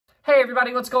Hey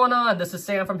everybody, what's going on? This is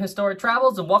Sam from Historic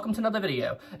Travels and welcome to another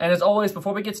video. And as always,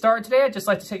 before we get started today, I'd just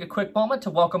like to take a quick moment to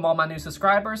welcome all my new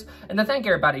subscribers and to thank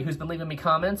everybody who's been leaving me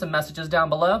comments and messages down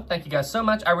below. Thank you guys so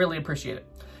much. I really appreciate it.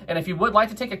 And if you would like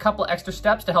to take a couple extra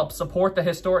steps to help support the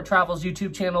Historic Travels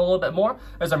YouTube channel a little bit more,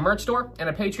 there's a merch store and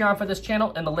a Patreon for this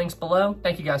channel in the links below.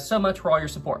 Thank you guys so much for all your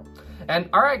support. And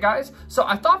alright guys, so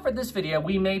I thought for this video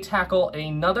we may tackle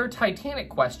another Titanic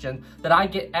question that I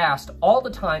get asked all the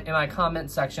time in my comment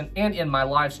section and in my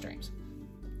live streams.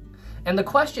 And the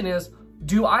question is,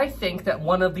 do I think that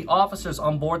one of the officers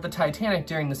on board the Titanic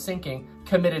during the sinking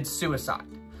committed suicide?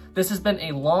 This has been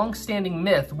a long-standing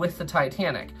myth with the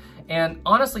Titanic, and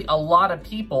honestly a lot of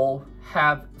people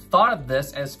have thought of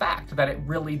this as fact, that it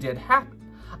really did happen.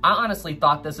 I honestly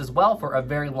thought this as well for a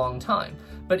very long time.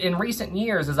 But in recent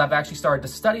years, as I've actually started to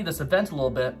study this event a little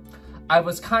bit, I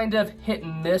was kind of hit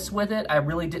and miss with it. I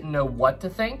really didn't know what to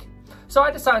think. So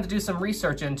I decided to do some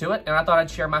research into it, and I thought I'd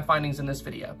share my findings in this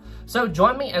video. So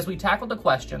join me as we tackle the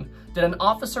question, did an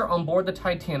officer on board the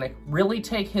Titanic really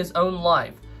take his own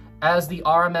life as the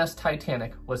RMS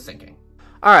Titanic was sinking?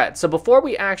 Alright, so before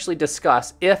we actually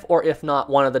discuss if or if not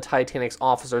one of the Titanic's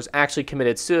officers actually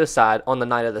committed suicide on the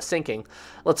night of the sinking,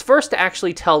 let's first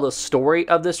actually tell the story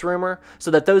of this rumor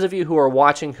so that those of you who are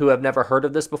watching who have never heard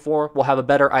of this before will have a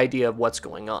better idea of what's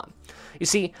going on. You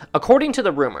see, according to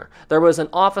the rumor, there was an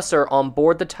officer on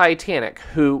board the Titanic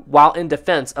who, while in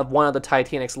defense of one of the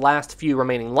Titanic's last few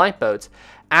remaining lifeboats,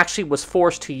 actually was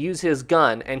forced to use his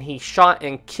gun, and he shot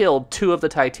and killed two of the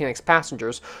Titanic's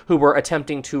passengers who were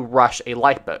attempting to rush a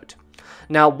lifeboat.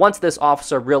 Now, once this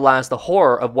officer realized the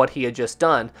horror of what he had just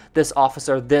done, this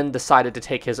officer then decided to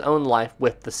take his own life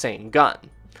with the same gun.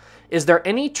 Is there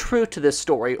any truth to this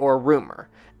story or rumor,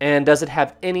 and does it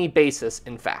have any basis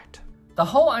in fact? The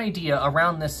whole idea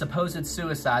around this supposed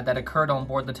suicide that occurred on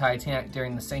board the Titanic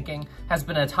during the sinking has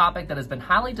been a topic that has been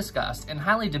highly discussed and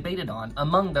highly debated on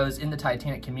among those in the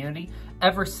Titanic community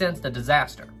ever since the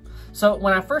disaster. So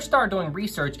when I first started doing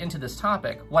research into this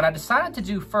topic, what I decided to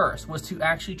do first was to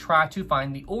actually try to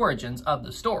find the origins of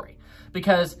the story.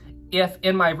 Because if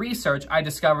in my research I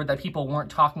discovered that people weren't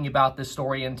talking about this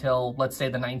story until, let's say,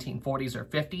 the 1940s or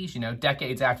 50s,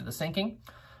 decades after the sinking,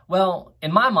 well,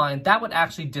 in my mind, that would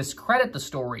actually discredit the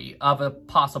story of a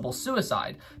possible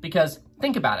suicide. Because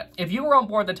think about it, if you were on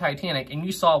board the Titanic and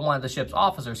you saw one of the ship's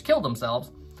officers kill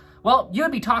themselves, well, you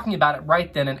would be talking about it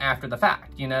right then and after the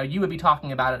fact. You would be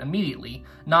talking about it immediately,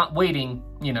 not waiting,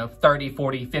 30,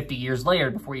 40, 50 years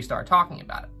later before you start talking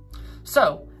about it.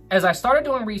 So, as I started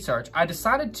doing research, I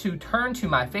decided to turn to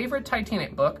my favorite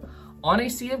Titanic book, On a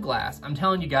Sea of Glass. I'm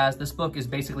telling you guys, this book is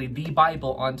basically the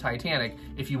Bible on Titanic.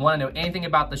 If you want to know anything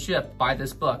about the ship, buy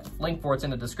this book. Link for it's in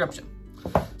the description.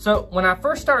 So when I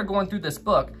first started going through this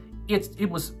book, it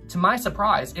was, to my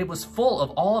surprise, it was full of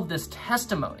all of this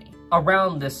testimony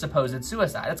around this supposed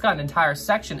suicide. It's got an entire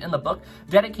section in the book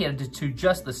dedicated to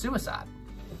just the suicide.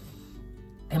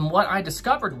 And what I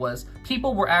discovered was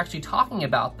people were actually talking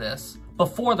about this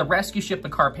before the rescue ship, the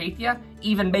Carpathia,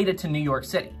 even made it to New York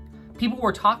City. People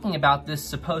were talking about this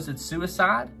supposed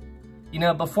suicide,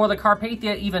 before the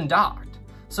Carpathia even docked.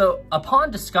 So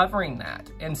upon discovering that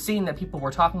and seeing that people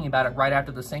were talking about it right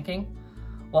after the sinking,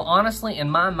 well, honestly, in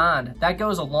my mind, that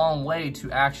goes a long way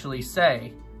to actually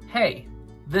say, hey,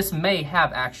 this may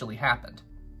have actually happened.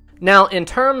 Now, in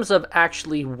terms of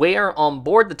actually where on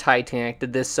board the Titanic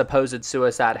did this supposed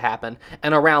suicide happen,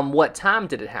 and around what time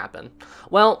did it happen?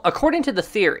 Well, according to the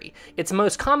theory, it's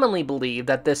most commonly believed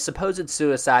that this supposed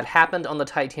suicide happened on the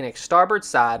Titanic's starboard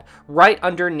side, right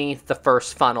underneath the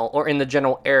first funnel, or in the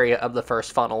general area of the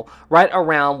first funnel, right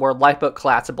around where Lifeboat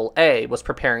Collapsible A was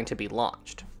preparing to be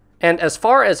launched. And as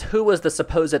far as who was the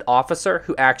supposed officer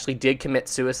who actually did commit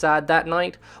suicide that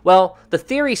night, well, the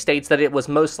theory states that it was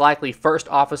most likely First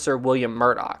Officer William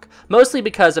Murdoch, mostly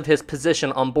because of his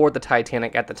position on board the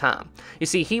Titanic at the time. You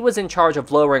see, he was in charge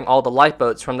of lowering all the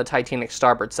lifeboats from the Titanic's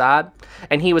starboard side,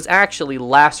 and he was actually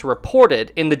last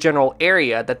reported in the general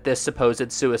area that this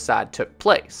supposed suicide took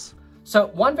place. So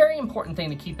one very important thing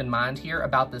to keep in mind here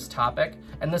about this topic,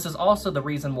 and this is also the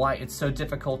reason why it's so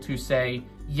difficult to say,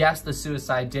 yes, the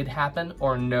suicide did happen,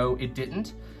 or no, it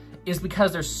didn't, is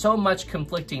because there's so much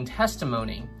conflicting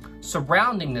testimony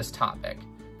surrounding this topic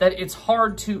that it's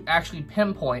hard to actually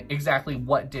pinpoint exactly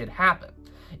what did happen.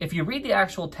 If you read the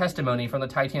actual testimony from the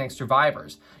Titanic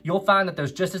survivors, you'll find that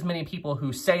there's just as many people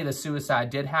who say the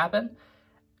suicide did happen,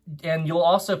 and you'll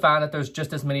also find that there's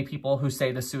just as many people who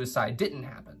say the suicide didn't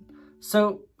happen.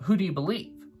 So who do you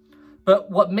believe?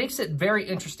 But what makes it very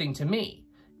interesting to me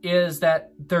is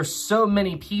that there's so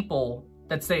many people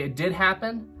that say it did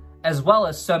happen, as well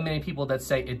as so many people that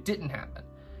say it didn't happen.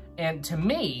 And to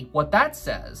me, what that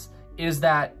says is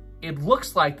that it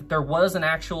looks like that there was an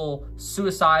actual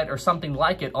suicide or something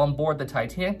like it on board the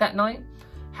Titanic that night.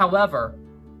 However,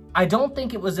 I don't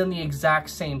think it was in the exact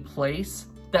same place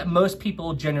that most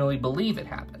people generally believe it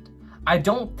happened. I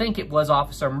don't think it was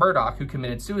Officer Murdoch who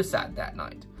committed suicide that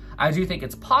night. I do think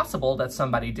it's possible that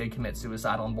somebody did commit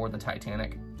suicide on board the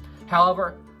Titanic.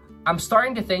 However, I'm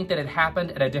starting to think that it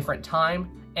happened at a different time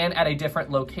and at a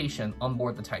different location on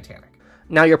board the Titanic.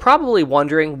 Now you're probably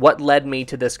wondering what led me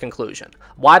to this conclusion.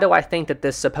 Why do I think that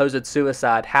this supposed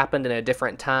suicide happened in a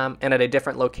different time and at a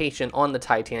different location on the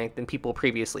Titanic than people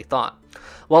previously thought?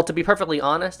 Well, to be perfectly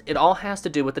honest, it all has to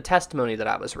do with the testimony that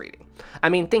I was reading. I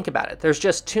mean, think about it. There's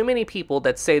just too many people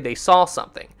that say they saw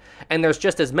something, and there's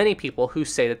just as many people who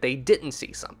say that they didn't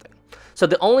see something. So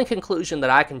the only conclusion that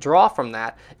I can draw from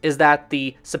that is that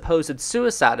the supposed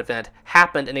suicide event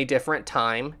happened in a different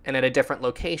time and at a different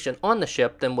location on the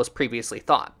ship than was previously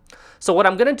thought. So what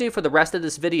I'm going to do for the rest of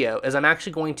this video is I'm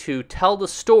actually going to tell the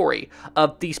story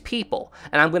of these people,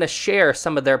 and I'm going to share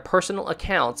some of their personal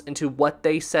accounts into what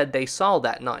they said they saw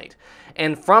that night.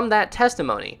 And from that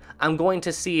testimony, I'm going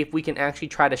to see if we can actually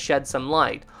try to shed some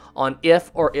light on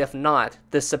if or if not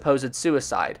this supposed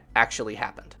suicide actually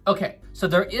happened. Okay, so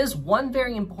there is one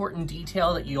very important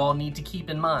detail that you all need to keep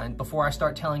in mind before I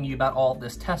start telling you about all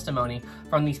this testimony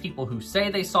from these people who say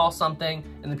they saw something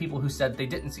and the people who said they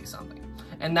didn't see something.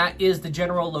 And that is the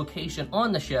general location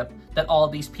on the ship that all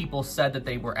these people said that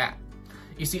they were at.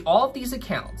 You see, all of these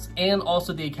accounts, and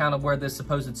also the account of where this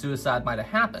supposed suicide might have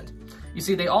happened, you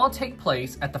see, they all take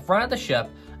place at the front of the ship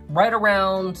right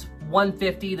around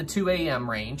 1:50 to 2 a.m.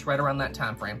 range, right around that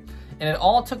time frame. And it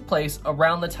all took place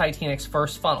around the Titanic's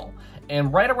first funnel.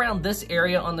 And right around this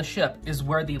area on the ship is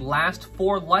where the last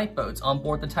 4 lifeboats on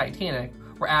board the Titanic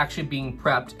were actually being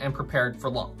prepped and prepared for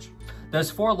launch.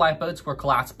 Those 4 lifeboats were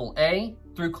collapsible A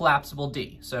through collapsible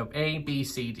D, so A, B,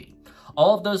 C, D.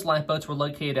 All of those lifeboats were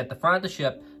located at the front of the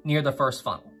ship near the first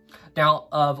funnel. Now,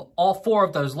 of all 4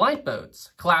 of those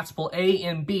lifeboats, collapsible A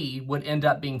and B would end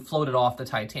up being floated off the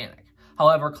Titanic.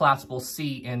 However, collapsible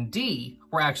C and D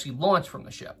were actually launched from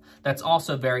the ship. That's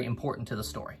also very important to the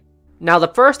story. Now, the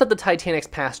first of the Titanic's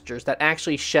passengers that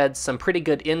actually sheds some pretty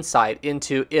good insight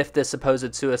into if this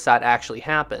supposed suicide actually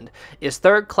happened is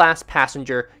third-class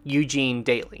passenger Eugene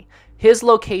Daly. His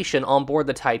location on board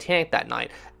the Titanic that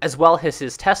night, as well as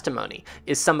his testimony,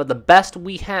 is some of the best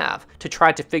we have to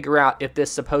try to figure out if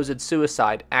this supposed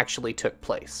suicide actually took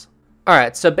place.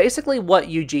 Alright, so basically what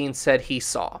Eugene said he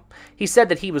saw. He said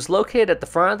that he was located at the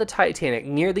front of the Titanic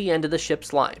near the end of the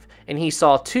ship's life, and he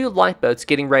saw 2 lifeboats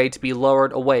getting ready to be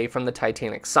lowered away from the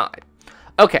Titanic's side.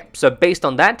 Okay, so based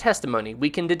on that testimony, we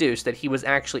can deduce that he was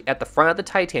actually at the front of the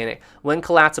Titanic when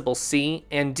collapsible C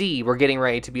and D were getting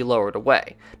ready to be lowered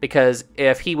away. Because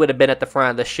if he would have been at the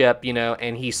front of the ship, you know,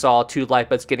 and he saw 2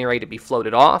 lifeboats getting ready to be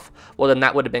floated off, well then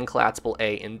that would have been collapsible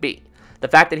A and B. The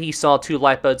fact that he saw 2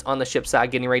 lifeboats on the ship's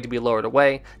side getting ready to be lowered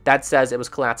away, that says it was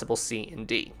collapsible C and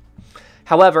D.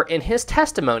 However, in his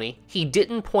testimony, he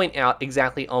didn't point out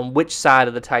exactly on which side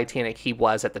of the Titanic he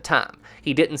was at the time.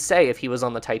 He didn't say if he was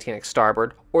on the Titanic's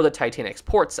starboard or the Titanic's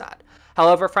port side.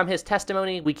 However, from his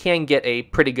testimony, we can get a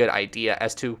pretty good idea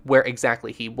as to where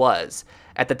exactly he was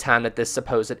at the time that this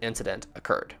supposed incident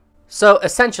occurred. So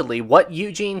essentially, what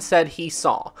Eugene said he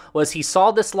saw was he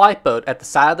saw this lifeboat at the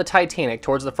side of the Titanic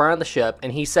towards the front of the ship,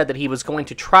 and he said that he was going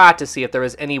to try to see if there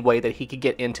was any way that he could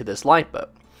get into this lifeboat.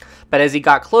 But as he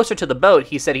got closer to the boat,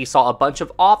 he said he saw a bunch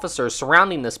of officers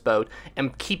surrounding this boat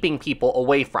and keeping people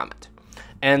away from it.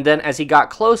 And then as he got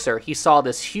closer, he saw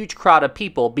this huge crowd of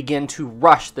people begin to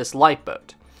rush this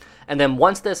lifeboat. And then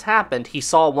once this happened, he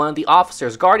saw one of the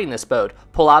officers guarding this boat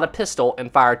pull out a pistol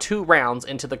and fire 2 rounds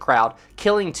into the crowd,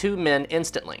 killing 2 men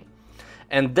instantly.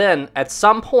 And then, at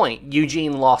some point,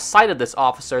 Eugene lost sight of this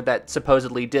officer that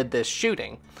supposedly did this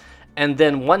shooting. And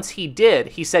then once he did,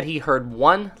 he said he heard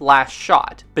one last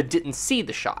shot, but didn't see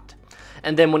the shot.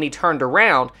 And then when he turned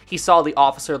around, he saw the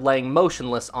officer laying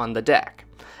motionless on the deck.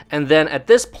 And then at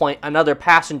this point, another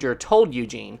passenger told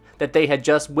Eugene that they had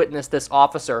just witnessed this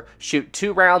officer shoot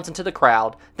 2 rounds into the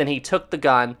crowd, then he took the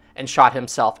gun and shot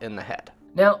himself in the head.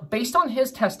 Now, based on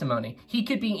his testimony, he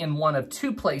could be in one of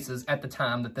 2 places at the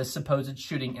time that this supposed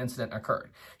shooting incident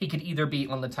occurred. He could either be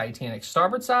on the Titanic's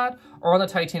starboard side or on the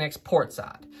Titanic's port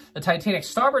side. The Titanic's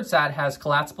starboard side has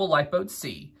collapsible lifeboat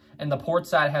C, and the port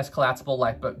side has collapsible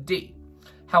lifeboat D.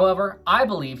 However, I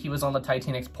believe he was on the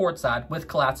Titanic's port side with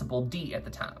collapsible D at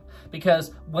the time,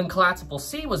 because when collapsible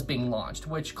C was being launched,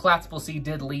 which collapsible C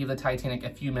did leave the Titanic a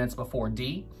few minutes before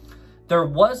D, there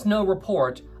was no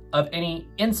report of any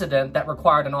incident that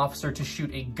required an officer to shoot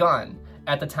a gun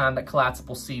at the time that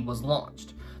collapsible C was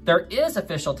launched. There is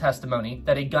official testimony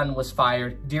that a gun was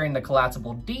fired during the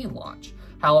collapsible D launch.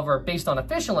 However, based on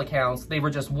official accounts, they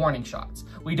were just warning shots.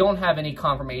 We don't have any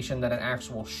confirmation that an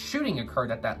actual shooting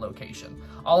occurred at that location.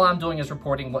 All I'm doing is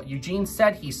reporting what Eugene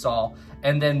said he saw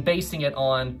and then basing it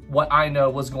on what I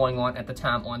know was going on at the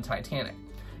time on Titanic.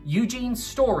 Eugene's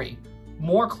story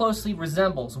more closely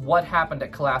resembles what happened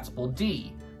at collapsible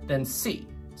D than C.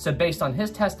 So based on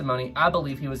his testimony, I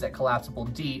believe he was at collapsible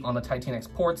D on the Titanic's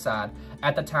port side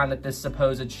at the time that this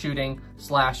supposed shooting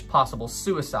 / possible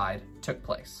suicide took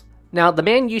place. Now, the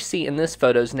man you see in this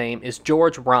photo's name is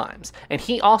George Rhymes, and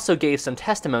he also gave some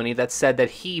testimony that said that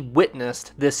he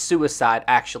witnessed this suicide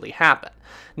actually happen.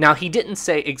 Now, he didn't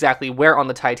say exactly where on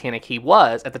the Titanic he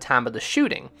was at the time of the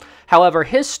shooting. However,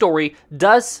 his story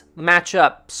does match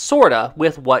up sorta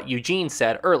with what Eugene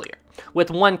said earlier,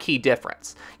 with one key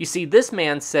difference. You see, this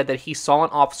man said that he saw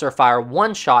an officer fire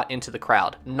one shot into the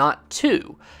crowd, not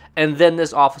two, and then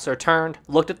this officer turned,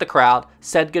 looked at the crowd,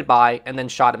 said goodbye, and then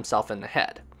shot himself in the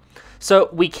head. So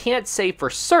we can't say for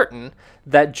certain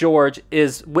that George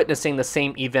is witnessing the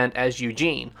same event as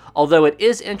Eugene, although it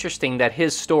is interesting that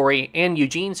his story and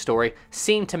Eugene's story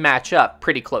seem to match up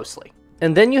pretty closely.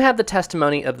 And then you have the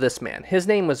testimony of this man. His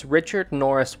name was Richard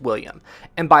Norris William,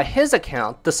 and by his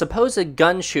account, the supposed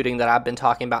gun shooting that I've been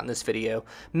talking about in this video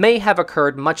may have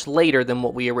occurred much later than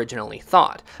what we originally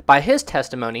thought. By his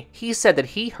testimony, he said that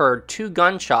he heard 2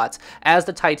 gunshots as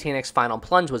the Titanic's final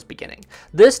plunge was beginning.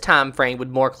 This time frame would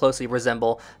more closely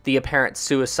resemble the apparent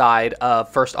suicide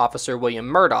of First Officer William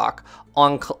Murdoch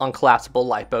on collapsible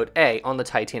lifeboat A on the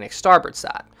Titanic's starboard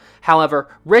side. However,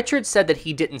 Richard said that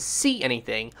he didn't see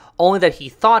anything, only that he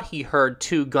thought he heard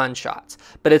 2 gunshots.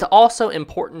 But it's also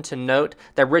important to note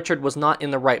that Richard was not in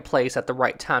the right place at the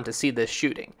right time to see this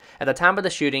shooting. At the time of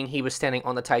the shooting, he was standing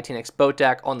on the Titanic's boat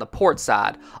deck on the port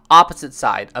side, opposite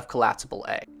side of collapsible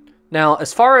A. Now,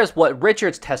 as far as what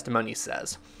Richard's testimony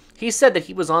says, he said that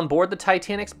he was on board the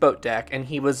Titanic's boat deck and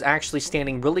he was actually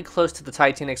standing really close to the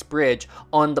Titanic's bridge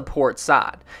on the port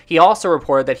side. He also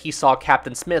reported that he saw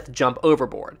Captain Smith jump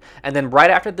overboard. And then right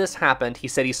after this happened, he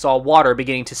said he saw water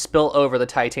beginning to spill over the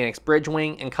Titanic's bridge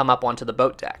wing and come up onto the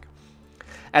boat deck.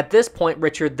 At this point,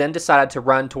 Richard then decided to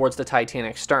run towards the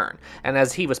Titanic's stern, and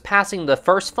as he was passing the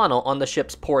first funnel on the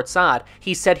ship's port side,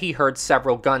 he said he heard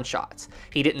several gunshots.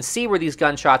 He didn't see where these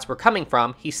gunshots were coming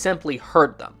from, he simply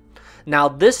heard them. Now,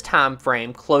 this time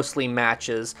frame closely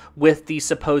matches with the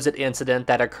supposed incident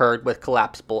that occurred with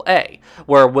collapsible A,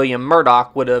 where William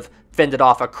Murdoch would have fended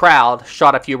off a crowd,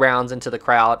 shot a few rounds into the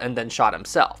crowd, and then shot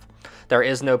himself. There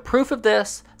is no proof of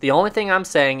this. The only thing I'm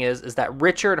saying is that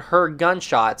Richard heard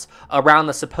gunshots around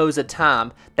the supposed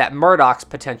time that Murdoch's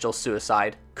potential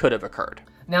suicide could have occurred.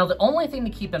 Now, the only thing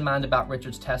to keep in mind about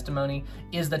Richard's testimony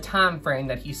is the time frame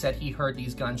that he said he heard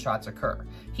these gunshots occur.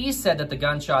 He said that the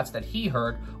gunshots that he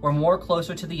heard were more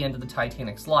closer to the end of the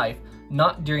Titanic's life,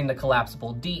 not during the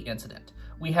collapsible D incident.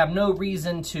 We have no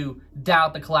reason to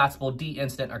doubt the collapsible D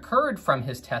incident occurred from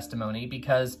his testimony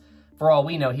because, for all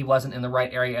we know, he wasn't in the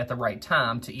right area at the right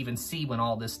time to even see when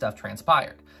all this stuff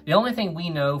transpired. The only thing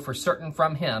we know for certain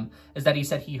from him is that he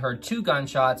said he heard 2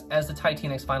 gunshots as the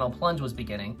Titanic's final plunge was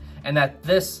beginning, and that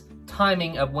this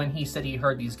timing of when he said he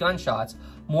heard these gunshots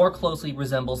more closely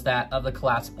resembles that of the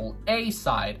collapsible A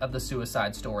side of the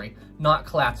suicide story, not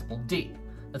collapsible D.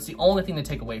 That's the only thing to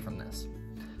take away from this.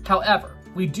 However,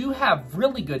 we do have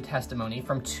really good testimony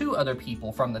from 2 other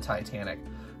people from the Titanic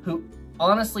who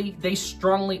honestly, they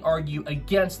strongly argue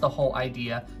against the whole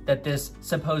idea that this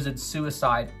supposed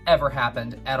suicide ever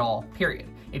happened at all, period.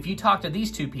 If you talk to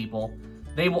these 2 people,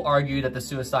 they will argue that the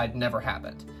suicide never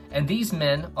happened. And these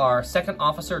men are Second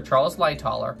Officer Charles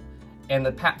Lightoller and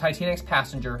the Titanic's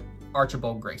passenger,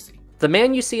 Archibald Gracie. The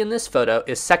man you see in this photo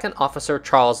is Second Officer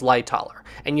Charles Lightoller,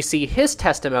 and you see his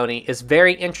testimony is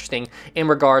very interesting in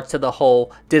regards to the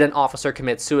whole did an officer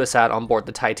commit suicide on board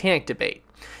the Titanic debate.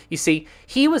 You see,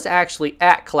 he was actually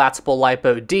at collapsible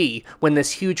lifeboat D when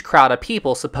this huge crowd of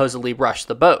people supposedly rushed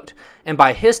the boat. And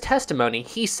by his testimony,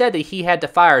 he said that he had to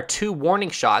fire 2 warning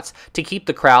shots to keep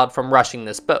the crowd from rushing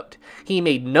this boat. He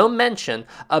made no mention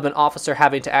of an officer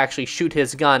having to actually shoot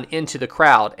his gun into the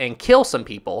crowd and kill some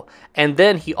people. And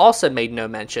then he also made no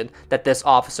mention that this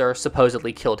officer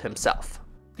supposedly killed himself.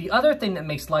 The other thing that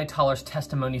makes Lightoller's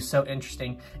testimony so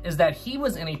interesting is that he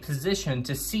was in a position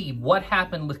to see what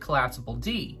happened with collapsible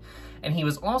D, and he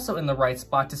was also in the right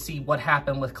spot to see what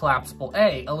happened with collapsible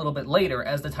A a little bit later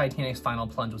as the Titanic's final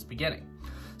plunge was beginning.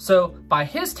 So by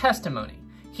his testimony,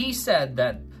 he said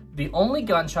that the only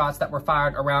gunshots that were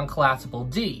fired around collapsible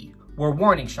D were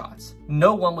warning shots.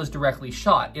 No one was directly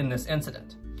shot in this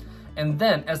incident. And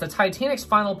then, as the Titanic's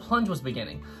final plunge was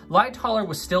beginning, Lightoller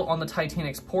was still on the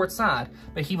Titanic's port side,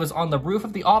 but he was on the roof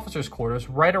of the officers' quarters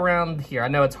right around here. I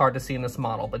know it's hard to see in this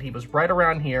model, but he was right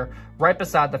around here, right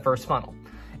beside the first funnel.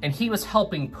 And he was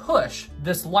helping push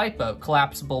this lifeboat,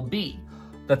 Collapsible B,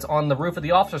 that's on the roof of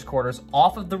the officers' quarters,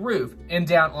 off of the roof and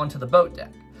down onto the boat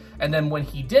deck. And then when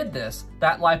he did this,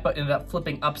 that lifeboat ended up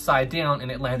flipping upside down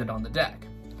and it landed on the deck.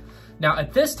 Now,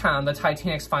 at this time, the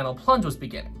Titanic's final plunge was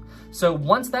beginning. So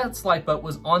once that lifeboat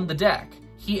was on the deck,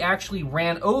 he actually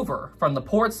ran over from the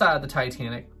port side of the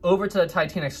Titanic over to the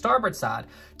Titanic's starboard side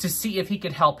to see if he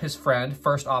could help his friend,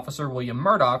 First Officer William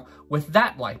Murdoch, with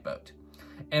that lifeboat.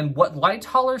 And what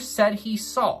Lightoller said he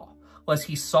saw was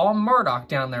he saw Murdoch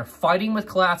down there fighting with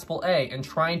Collapsible A and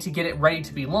trying to get it ready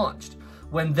to be launched,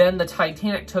 when then the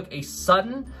Titanic took a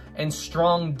sudden and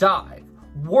strong dive,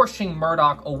 washing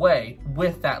Murdoch away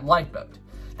with that lifeboat.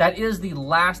 That is the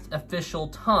last official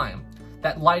time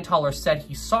that Lightoller said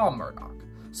he saw Murdoch.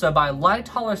 So by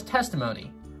Lightoller's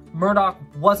testimony, Murdoch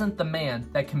wasn't the man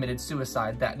that committed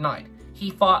suicide that night.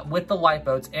 He fought with the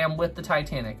lifeboats and with the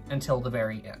Titanic until the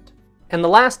very end. And the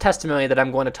last testimony that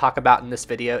I'm going to talk about in this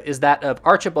video is that of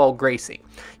Archibald Gracie.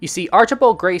 You see,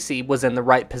 Archibald Gracie was in the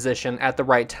right position at the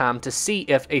right time to see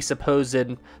if a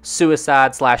supposed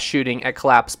suicide/shooting at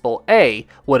Collapsible A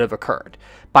would have occurred.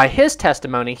 By his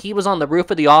testimony, he was on the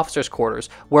roof of the officers' quarters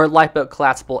where lifeboat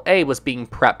Collapsible A was being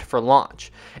prepped for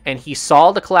launch. And he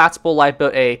saw the Collapsible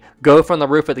lifeboat A go from the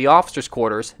roof of the officers'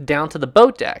 quarters down to the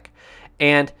boat deck.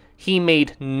 And he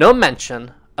made no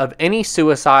mention of any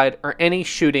suicide or any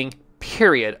shooting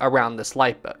period around this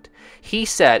lifeboat. He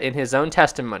said in his own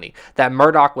testimony that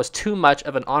Murdoch was too much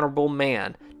of an honorable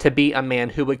man to be a man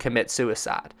who would commit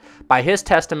suicide. By his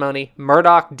testimony,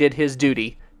 Murdoch did his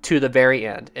duty to the very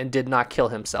end and did not kill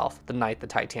himself the night the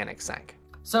Titanic sank.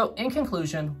 So in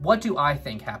conclusion, what do I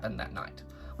think happened that night?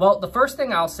 Well, the first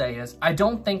thing I'll say is I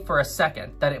don't think for a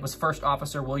second that it was First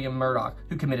Officer William Murdoch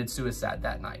who committed suicide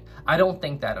that night. I don't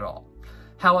think that at all.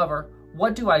 However,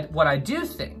 what I do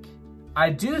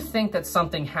think that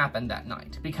something happened that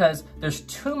night, because there's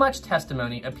too much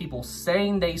testimony of people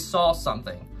saying they saw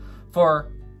something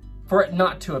for it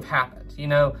not to have happened. You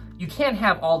know, you can't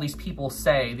have all these people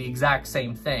say the exact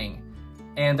same thing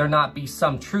and there not be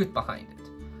some truth behind it.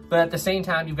 But at the same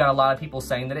time, you've got a lot of people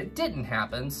saying that it didn't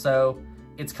happen, so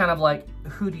it's kind of like,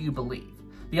 who do you believe?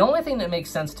 The only thing that makes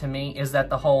sense to me is that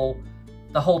the whole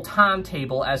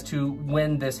timetable as to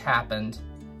when this happened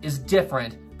is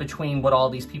different between what all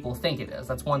these people think it is.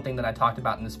 That's one thing that I talked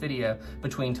about in this video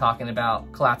between talking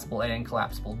about Collapsible A and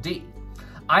Collapsible D.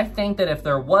 I think that if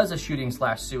there was a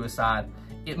shooting/suicide,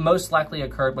 it most likely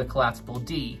occurred with Collapsible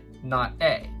D, not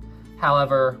A.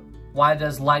 However, why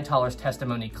does Lightoller's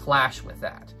testimony clash with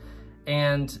that?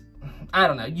 And I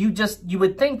don't know, you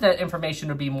would think that information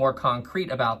would be more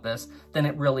concrete about this than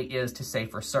it really is to say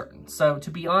for certain. So to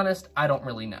be honest, I don't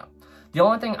really know. The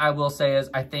only thing I will say is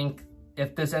I think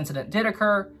if this incident did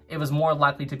occur, it was more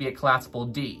likely to be at Collapsible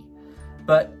D.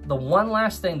 But the one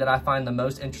last thing that I find the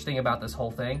most interesting about this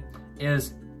whole thing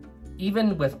is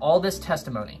even with all this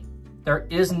testimony, there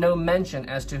is no mention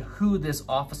as to who this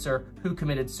officer who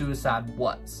committed suicide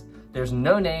was. There's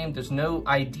no name, there's no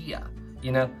idea,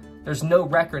 you know? There's no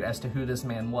record as to who this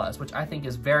man was, which I think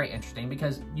is very interesting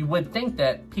because you would think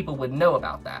that people would know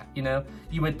about that, you know?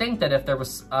 You would think that if there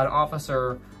was an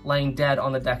officer laying dead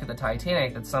on the deck of the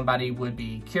Titanic that somebody would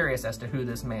be curious as to who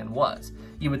this man was.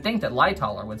 You would think that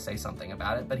Lightoller would say something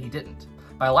about it, but he didn't.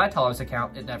 By Lightoller's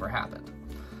account, it never happened.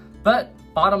 But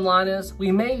bottom line is,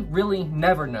 we may really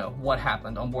never know what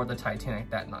happened on board the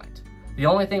Titanic that night. The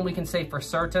only thing we can say for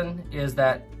certain is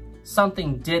that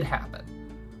something did happen.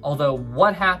 Although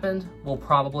what happened will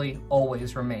probably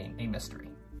always remain a mystery.